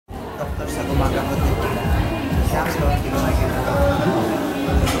gumagamot din nila. Jackson, hindi ko magagawa.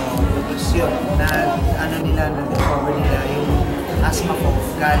 Tapos yun, na ano nila, na-discover nila yung asthma ko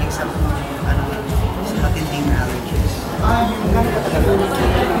galing sa sa matinding allergies.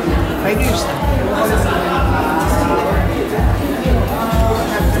 5 years na.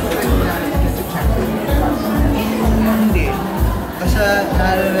 Hindi. Kasi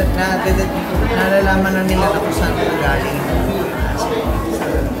nalalaman na nila na kung saan ko galing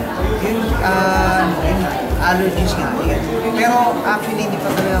yung allergies nga. Yan. Pero actually, hindi pa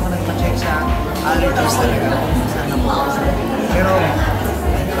talaga ako nagpa-check sa allergies talaga. Sana po. Pero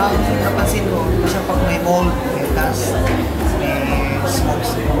napansin ko, kasi pag may mold, may dust, may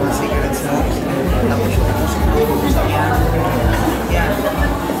smokes, mga cigarette smokes, tapos yung tusok sa yan,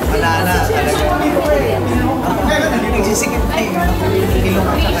 wala na talaga. Nagsisikip na yun, ilong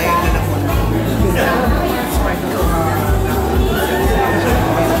at saka yung nalamon.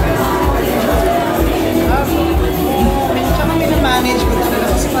 Tsaka minamanage ko talaga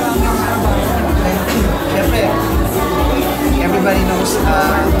kasi parang siyempre, everybody knows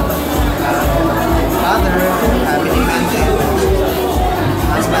father, family man,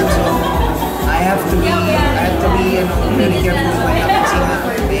 husband, so I have to be very careful when I'm kasi nga,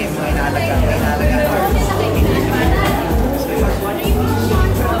 may inaalaga.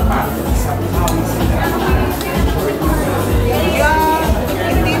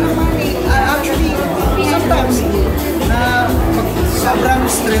 Hindi naman actually, sometimes, na pag sobrang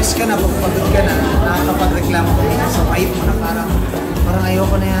stress ka na, pagpagod ka na, nakakapagreklamo ka na sa wife mo na parang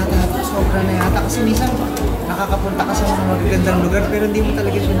ayoko na yata, sobra na yata. Kasi minsan, nakakapunta ka sa mga magagandang lugar pero hindi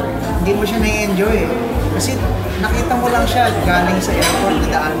mo siya na-enjoy eh. Kasi nakita mo lang siya galing sa airport,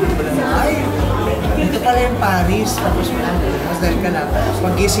 nadaan mo lang, ay, dito pala yung Paris, tapos mas dahil ka na.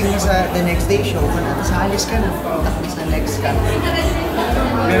 Pag-gising mo sa the next day show ka na, tapos alis ka na, tapos sa next ka.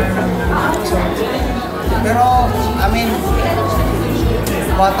 Pero, I mean,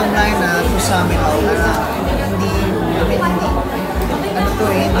 bottom line na to sum it all,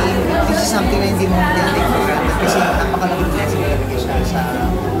 this is something na hindi mo take for granted kasi napakalaking blessing talaga siya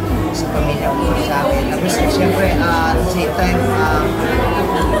sa pamilya ko, sa akin. Tapos siyempre, at the same time,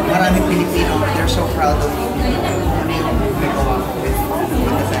 maraming Pilipino, they're so proud of ano yung nagawa ko with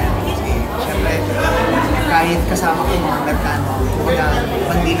the band. Kasi siyempre, kahit kasama ko mga Amerikano, wala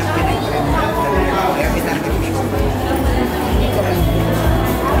bandilang pinag-trend every time they show.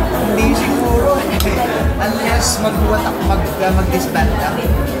 Hindi siguro, unless mag-disband lang.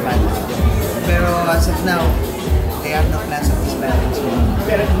 Pero as of now, they have no plans of disbanding. So,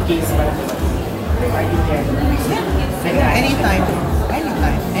 pero in case parang anytime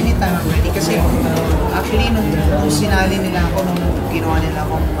I'm ready. Kasi actually, nung sinali nila ako, nung ginawa nila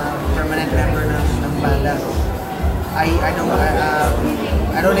akong permanent member ng banda, I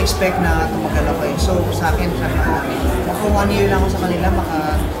don't expect na tumagal ako eh. So sa akin, kung 1 year lang ako sa kanila,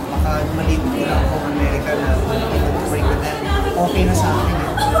 maliit ko lang ako Amerika na work with them, okay na sa akin eh.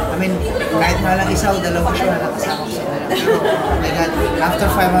 I mean, kahit nga lang isa o dalawa show na nakasama ko sa kanila. Pero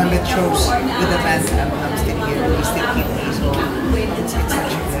after 500 shows with the band, I'm still here. They still keep me. So it's such a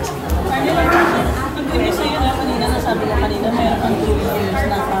blessing. Ang good sa'yo na kanina, nasabi mo kanina, mayroon kang 2 years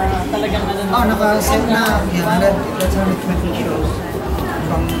na talagang ano na. Naka-set na. That's 120 shows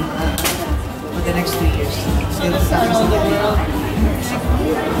from for the next 2 years. Still Around the world?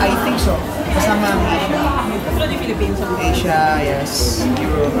 I think so. Kasama ang Asia. Pero di Philippines? Asia, yes.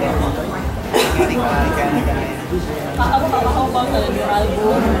 Europe, Canada. How about your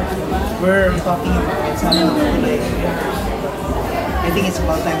album? We're talking about it. Sana natuloy. I think it's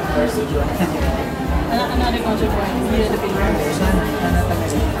about time for us to join. Another concert for here in the Philippines? Sana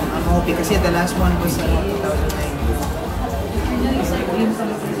talaga. I'm hoping kasi the last one was 2009.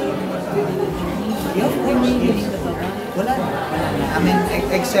 Yeah, of course. Wala na. I mean,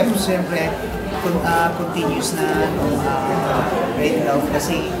 except siyempre, continuous na great love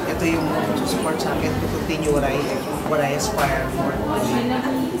kasi ito yung support sa akin to continue what I aspire for.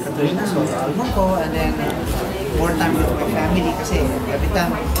 Katulad ng solo album ko and then more time with my family kasi every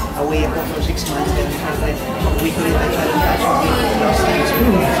time away ako for 6 months then pag-uwi ko rin ang challenge with lost time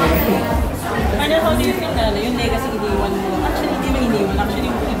experience. Arnel, how do you feel na yung legacy iniwan mo? Actually, hindi mo iniwan. Actually,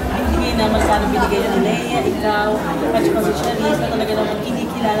 hindi naman sana binigay niya ni Leia, ikaw, at saka si Charisse na talaga naman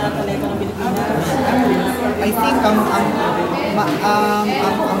kinikilala ang talento ng Pilipinas. I think I'm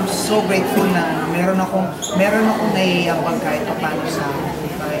so grateful na meron akong naiiyambag kahit paano sa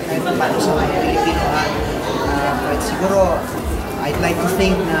mga Pilipino at siguro I'd like to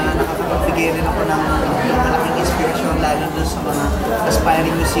think na nakakapagbigay rin ako ng malaking inspirasyon lalo doon sa mga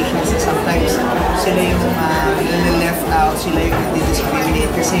aspiring musicians na sometimes sila yung left out, sila yung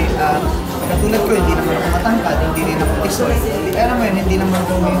nadi-discriminate kasi katulad ko, hindi naman ako matangkad, hindi rin ako tisoy. Alam mo yun, hindi naman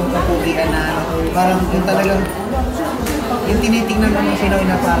ako may kapugian na parang yung talagang yung tinitingnan ng Pinoy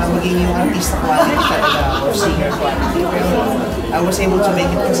na parang maging yung artista quality talaga or singer quality. Pero I was able to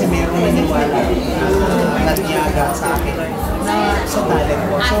make it kasi meron naniwala na nagyaga sa akin na sa talent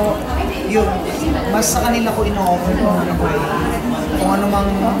ko. So, yun, mas sa kanila ko ino-offer kung ano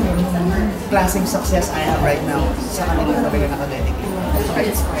mang klaseng success I have right now, sa kanila talaga nakadedicate.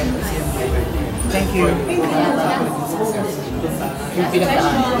 Thank you. Yung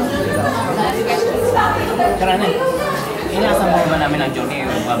pinagdaan. Karane, inaasahan mo ba namin ang journey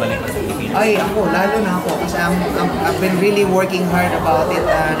yung babalik sa Pilipinas? Ay, ako, lalo na ako. Kasi I've been really working hard about it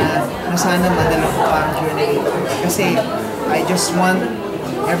na sana madala ko pa ang journey. Kasi I just want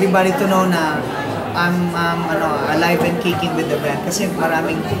everybody to know na I'm alive and kicking with the band. Kasi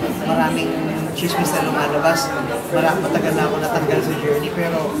maraming chismis na lumalabas. Matagal na ako natanggal sa journey,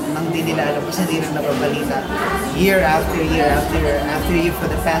 pero nang di nila alam kasi hindi na nababalita. Year after year for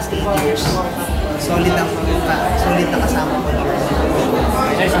the past 8 years, solid na kasama ko dito.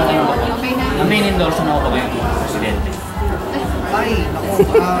 Sir, isang tanong ko. Ang main endorser na ako ba yung presidente? Ay, naku,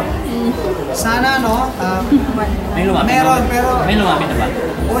 sana no, May lumapit meron, na ba? pero May lumapit na ba?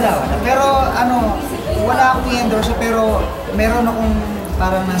 wala. Pero wala akong i-endorse, pero meron akong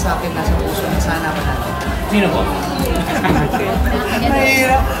parang nasa akin, nasa puso na sana pa natin. Sino po?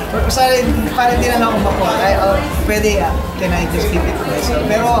 Mahirap. Parang hindi na lang ako makuha. Pwede, can I just keep it to myself?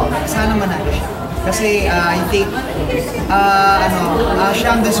 Pero sana manalo siya. Kasi I think siya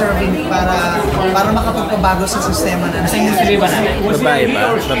ang deserving para makapagpabago sa sistema na Sa industry ba natin? Babae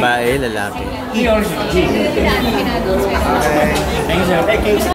ba? Babae, lalaki? He or she? Okay. Thank you, sir.